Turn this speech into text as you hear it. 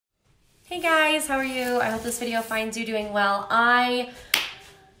Hey guys, how are you? I hope this video finds you doing well. I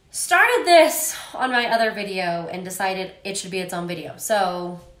started this on my other video and decided it should be its own video.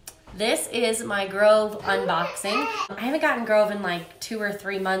 So this is my Grove unboxing. I haven't gotten Grove in like 2 or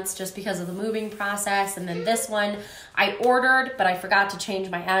 3 months just because of the moving process. And then this one I ordered, but I forgot to change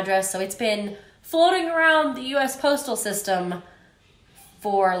my address. So it's been floating around the US postal system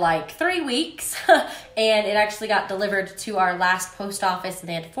for like 3 weeks. And it actually got delivered to our last post office and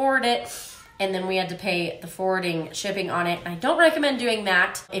they had to forward it. And then we had to pay the forwarding shipping on it. I don't recommend doing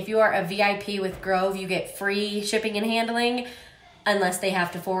that. If you are a VIP with Grove, you get free shipping and handling unless they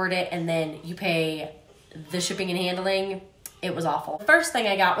have to forward it and then you pay the shipping and handling. It was awful. The first thing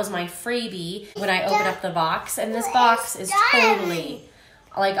I got was my freebie when I opened up the box. And this box is totally,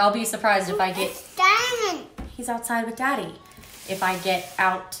 like, I'll be surprised if I get, he's outside with Daddy. If I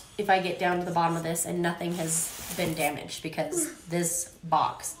get down to the bottom of this and nothing has been damaged because this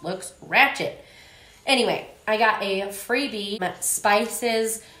box looks ratchet. Anyway, I got a freebie,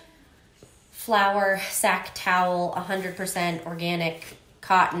 spices, flour, sack towel, 100% organic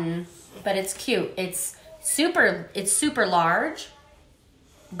cotton, but it's cute. It's super large,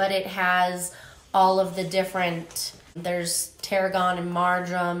 but it has all of the different, there's tarragon and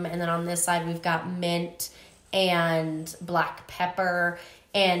marjoram, and then on this side we've got mint and black pepper,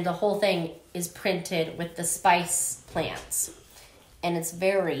 and the whole thing is printed with the spice plants. And it's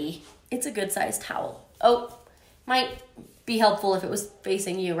a good sized towel. Oh, might be helpful if it was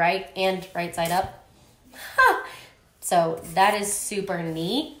facing you, right? And right side up. So that is super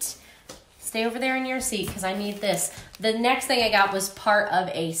neat. Stay over there in your seat because I need this. The next thing I got was part of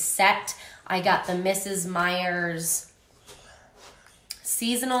a set. I got the Mrs. Meyer's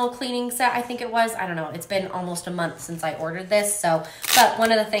seasonal cleaning set, I think it was. I don't know. It's been almost a month since I ordered this. But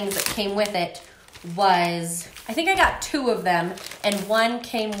one of the things that came with it was, I think I got 2 of them, and one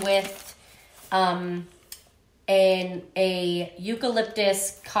came with a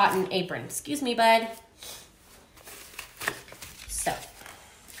eucalyptus cotton apron. Excuse me, bud. So,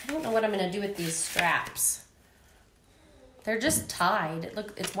 I don't know what I'm going to do with these straps. They're just tied.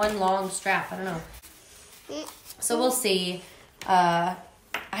 Look, it's one long strap. I don't know. So we'll see.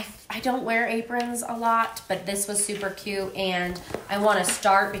 I don't wear aprons a lot, but this was super cute, and I want to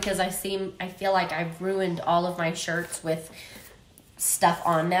start because I feel like I've ruined all of my shirts with stuff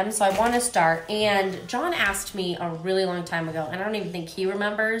on them. So I want to start. And John asked me a really long time ago, and I don't even think he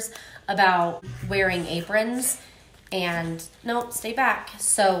remembers, about wearing aprons. And no, stay back.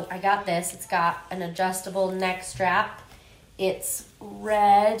 So I got this. It's got an adjustable neck strap. It's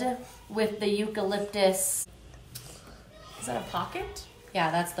red with the eucalyptus. Is that a pocket? Yeah,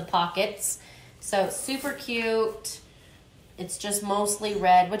 that's the pockets. So super cute. It's just mostly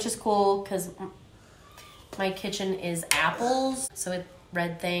red, which is cool because my kitchen is apples, so it's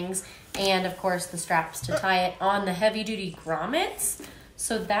red things. And of course the straps to tie it on the heavy duty grommets.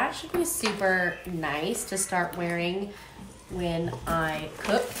 So that should be super nice to start wearing when I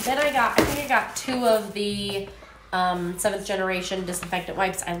cook. Then I think I got 2 of the 7th generation disinfectant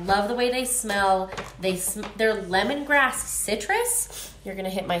wipes. I love the way they smell. They're lemongrass citrus. You're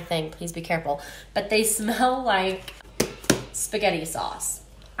gonna hit my thing, please be careful. But they smell like spaghetti sauce.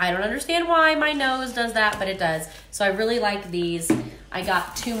 I don't understand why my nose does that, but it does. So I really like these. I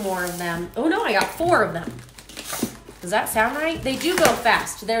got 2 more of them. Oh no, I got 4 of them. Does that sound right? They do go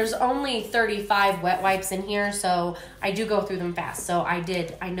fast. There's only 35 wet wipes in here, so I do go through them fast. So I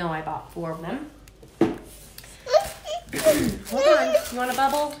know I bought 4 of them. Hold on, you want a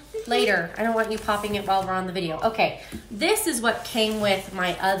bubble? Later. I don't want you popping it while we're on the video. Okay, this is what came with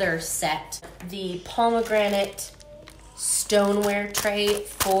my other set. The pomegranate stoneware tray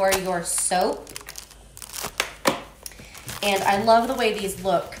for your soap. And I love the way these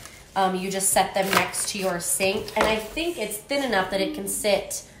look. You just set them next to your sink. And I think it's thin enough that it can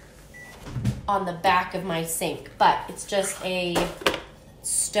sit on the back of my sink. But it's just a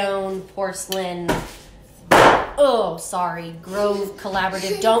stone porcelain, oh, sorry, Grove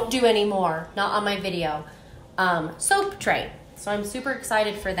collaborative, don't do anymore, not on my video, soap tray. So I'm super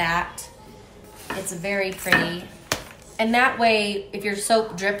excited for that. It's very pretty. And that way, if your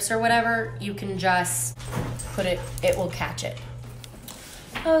soap drips or whatever, you can just put it will catch it.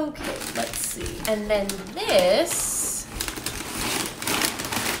 Okay, let's see. And then this,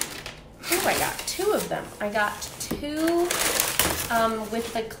 oh, I got 2 of them. I got 2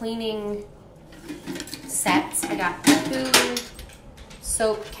 with the cleaning sets. I got 2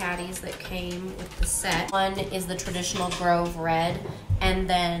 soap caddies that came with the set. One is the traditional Grove red, and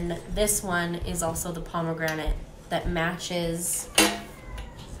then this one is also the pomegranate that matches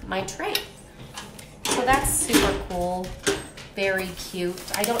my tray. So that's super cool. very cute.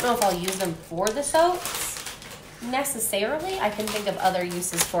 I don't know if I'll use them for the soaps necessarily. I can think of other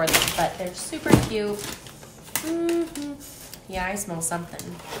uses for them, but they're super cute. Yeah, I smell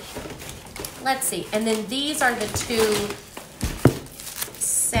something. Let's see. And then these are the 2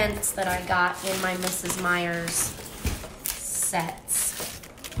 scents that I got in my Mrs. Meyer's sets.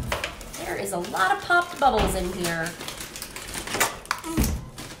 There is a lot of popped bubbles in here.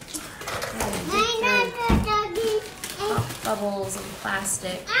 Popped bubbles and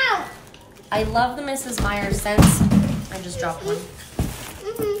plastic. Ow. I love the Mrs. Meyer's scents. I just dropped one.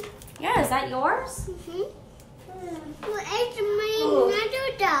 Yeah, is that yours? Where's my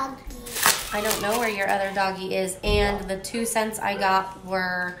other doggy? I don't know where your other doggy is. And the 2 scents I got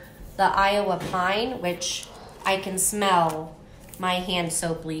were the Iowa Pine, which I can smell. My hand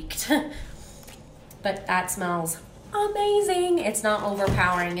soap leaked. But that smells amazing. It's not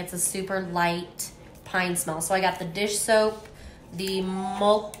overpowering. It's a super light pine smell. So I got the dish soap, the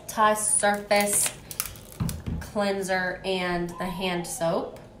multi-surface cleanser, and the hand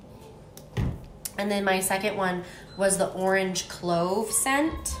soap. And then my second one was the orange clove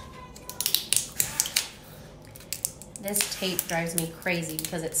scent. This tape drives me crazy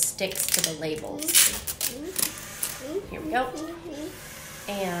because it sticks to the labels. Here we go.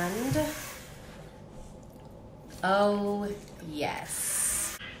 And, oh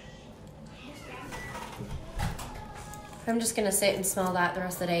yes. I'm just gonna sit and smell that the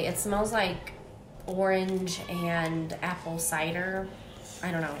rest of the day. It smells like orange and apple cider.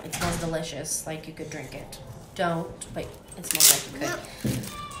 I don't know, it smells delicious, like you could drink it. Don't, but it smells like you could.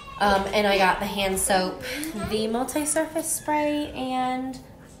 And I got the hand soap, the multi-surface spray, and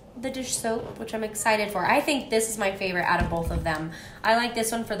the dish soap, which I'm excited for. I think this is my favorite out of both of them. I like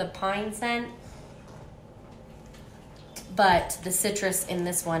this one for the pine scent, but the citrus in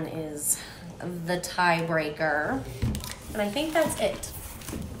this one is the tiebreaker. And I think that's it.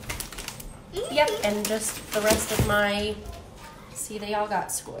 Yep, and just the rest of my, see, they all got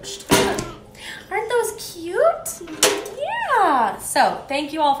squished. Aren't those cute? Yeah. So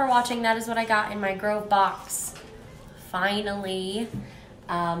thank you all for watching. That is what I got in my Grove box. Finally.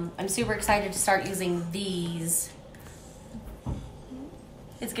 I'm super excited to start using these.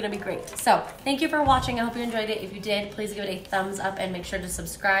 It's gonna be great. So thank you for watching. I hope you enjoyed it. If you did, please give it a thumbs up and make sure to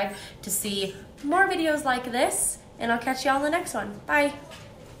subscribe to see more videos like this. And I'll catch you all in the next one. Bye.